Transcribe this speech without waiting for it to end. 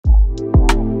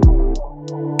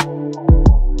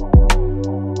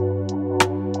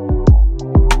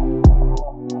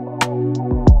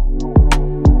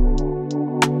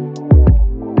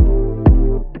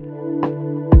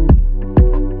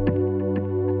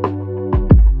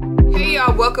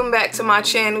y'all, welcome back to my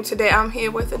channel. Today I'm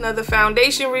here with another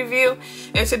foundation review,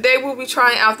 and today we'll be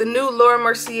trying out the new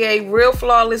Mercier Real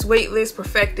Flawless Weightless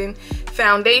Perfecting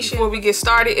Foundation. Before we get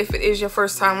started, if it is your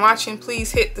first time watching,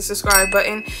 please hit the subscribe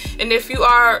button, and if you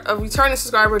are a returning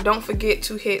subscriber, don't forget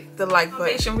to hit the like button.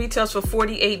 Foundation retails for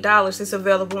 $48. It's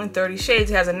available in 30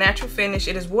 shades. It has a natural finish.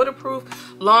 It is waterproof,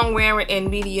 long wearing, and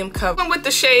medium cover. With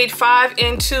the shade 5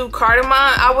 in 2 Cardamom.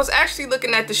 I was actually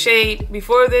looking at the shade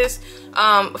before this,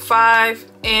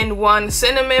 5 in 1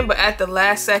 Cinnamon, but at the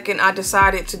last second I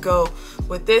decided to go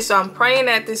with this. So I'm praying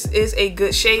that this is a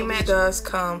good shade match. It does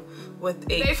come with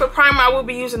a. Today for primer, I will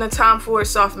be using a Tom Ford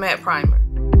Soft Matte Primer.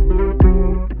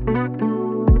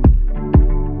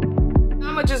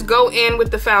 I'm gonna just go in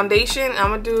with the foundation.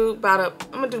 I'm gonna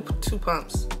do 2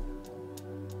 pumps.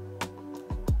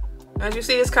 As you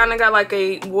see, this kind of got like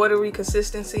a watery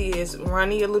consistency. It's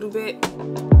runny a little bit.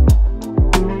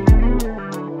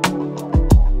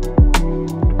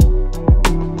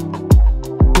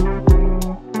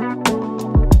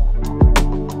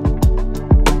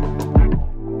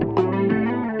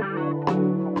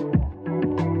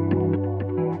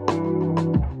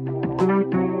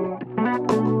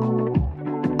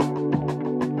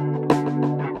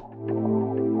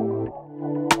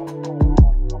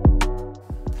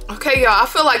 Okay, y'all, I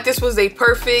feel like this was a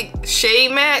perfect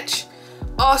shade match.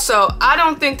 Also, I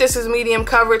don't think this is medium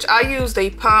coverage. I used a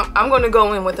pump. I'm going to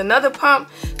go in with another pump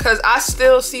because I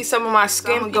still see some of my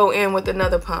skin. I'm going to go in with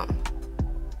another pump.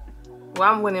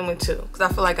 Well, I'm going in with 2 because I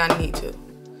feel like I need to.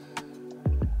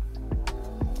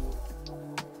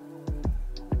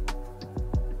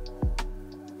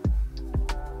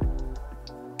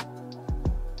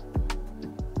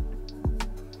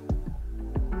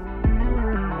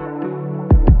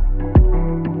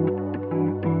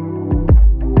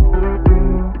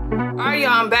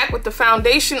 I'm back with the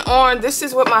foundation on. This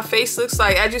is what my face looks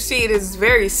like. As you see, it is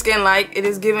very skin-like. It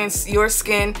is giving your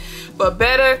skin, but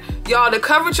better. Y'all, the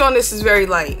coverage on this is very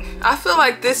light. I feel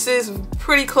like this is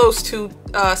pretty close to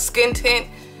skin tint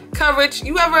coverage.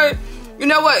 You ever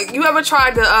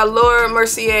tried the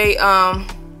Mercier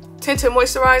tinted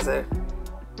moisturizer?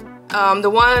 The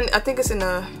one, I think it's in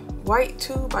a white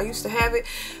tube. I used to have it.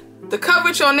 The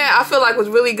coverage on that I feel like was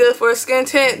really good for a skin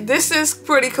tint. This is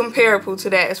pretty comparable to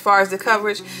that as far as the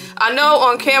coverage. I know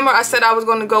on camera I said I was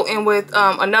going to go in with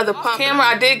another pump. On camera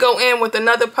I did go in with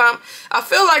another pump. I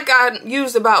feel like I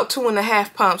used about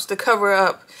 2.5 pumps to cover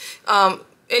up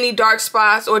any dark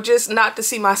spots or just not to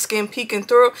see my skin peeking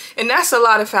through, and that's a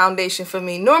lot of foundation for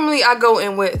me. Normally I go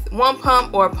in with 1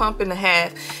 pump or 1.5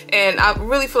 pumps, and I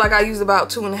really feel like I used about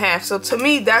 2.5. So to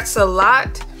me that's a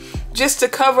lot, just to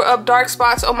cover up dark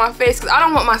spots on my face, because I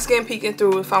don't want my skin peeking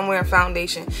through if I'm wearing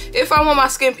foundation. If I want my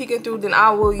skin peeking through, then I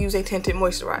will use a tinted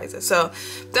moisturizer. So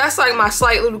that's like my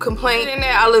slight little complaint. In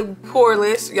that I look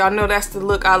poreless. Y'all know that's the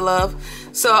look I love.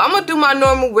 So I'm gonna do my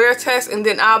normal wear test, and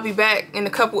then I'll be back in a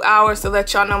couple hours to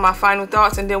let y'all know my final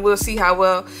thoughts, and then we'll see how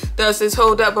well does this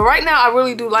hold up. But right now I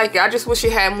really do like it. I just wish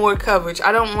it had more coverage.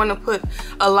 I don't want to put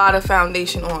a lot of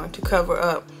foundation on to cover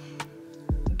up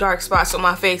dark spots on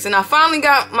my face, and I finally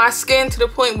got my skin to the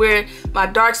point where my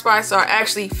dark spots are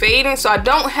actually fading, so I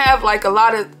don't have like a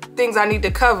lot of things I need to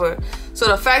cover. So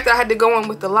the fact that I had to go in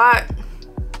with a lot,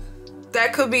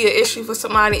 that could be an issue for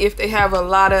somebody if they have a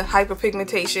lot of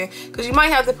hyperpigmentation, because you might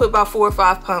have to put about 4 or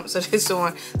 5 pumps of this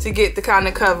on to get the kind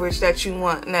of coverage that you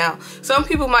want. Now some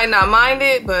people might not mind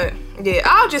it, but yeah,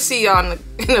 I'll just see y'all in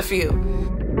a few.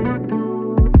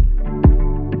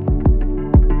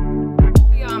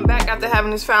 After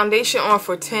having this foundation on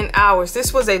for 10 hours.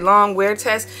 This was a long wear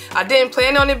test. I didn't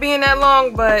plan on it being that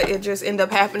long, but it just ended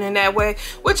up happening that way,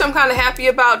 which I'm kind of happy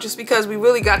about, just because we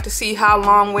really got to see how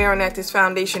long wearing that this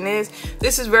foundation is.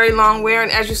 This is very long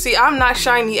wearing. As you see, I'm not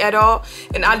shiny at all,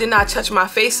 and I did not touch my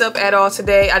face up at all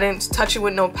today. I didn't touch it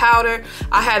with no powder.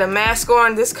 I had a mask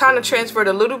on. This kind of transferred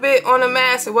a little bit on a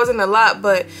mask. It wasn't a lot,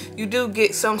 but you do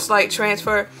get some slight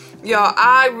transfer. Y'all,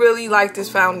 I really like this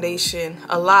foundation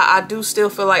a lot. I do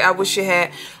still feel like I wish it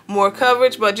had more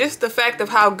coverage, but just the fact of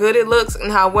how good it looks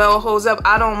and how well it holds up,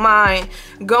 I don't mind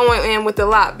going in with a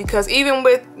lot, because even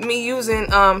with me using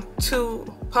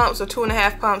 2 pumps or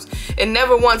 2.5 pumps, it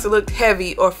never once looked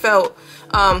heavy or felt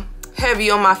heavy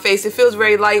on my face. It feels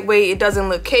very lightweight. It doesn't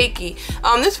look cakey.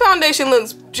 This foundation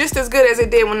looks just as good as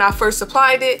it did when I first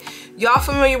applied it. Y'all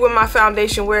familiar with my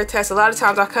foundation wear test? A lot of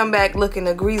times I come back looking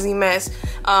a greasy mess.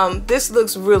 This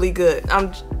looks really good.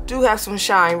 I do have some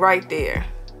shine right there,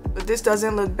 but this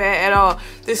doesn't look bad at all.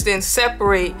 This didn't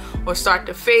separate or start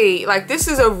to fade. Like, this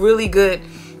is a really good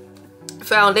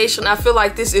foundation. I feel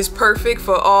like this is perfect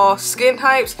for all skin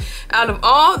types. Out of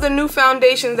all the new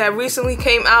foundations that recently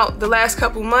came out the last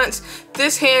couple months,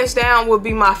 this hands down would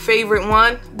be my favorite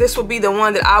one. This would be the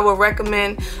one that I would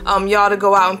recommend y'all to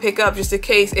go out and pick up, just in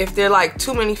case if they're like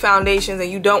too many foundations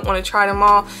and you don't want to try them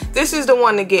all. This is the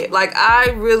one to get. Like,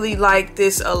 I really like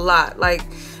this a lot. Like,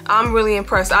 I'm really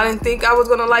impressed. I didn't think I was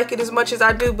gonna like it as much as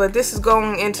I do, but this is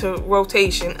going into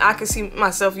rotation. I can see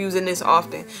myself using this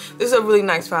often. This is a really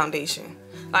nice foundation.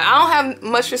 Like, I don't have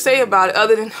much to say about it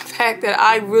other than the fact that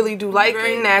I really do like it.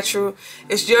 Very natural.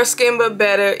 It's your skin but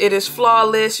better. It is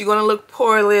flawless. You're gonna look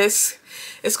poreless.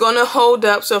 It's gonna hold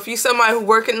up. So if you're somebody who's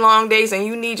working long days and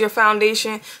you need your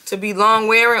foundation to be long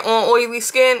wearing on oily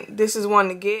skin, this is one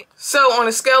to get. So on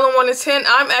a scale of 1 to 10,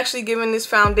 I'm actually giving this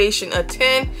foundation a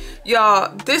 10.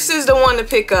 Y'all, this is the one to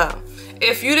pick up.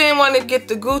 If you didn't want to get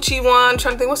the Gucci one, I'm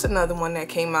trying to think, what's another one that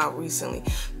came out recently?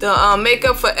 The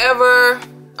Makeup Forever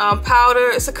powder.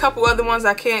 It's a couple other ones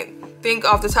I can't think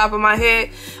off the top of my head.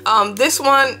 This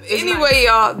one, anyway,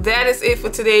 y'all, that is it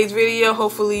for today's video.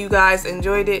 Hopefully you guys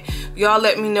enjoyed it. Y'all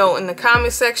let me know in the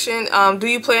comment section. Do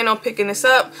you plan on picking this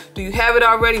up? Do you have it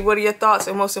already? What are your thoughts?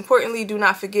 And most importantly, do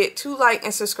not forget to like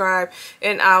and subscribe,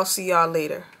 and I'll see y'all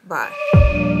later.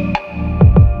 Bye.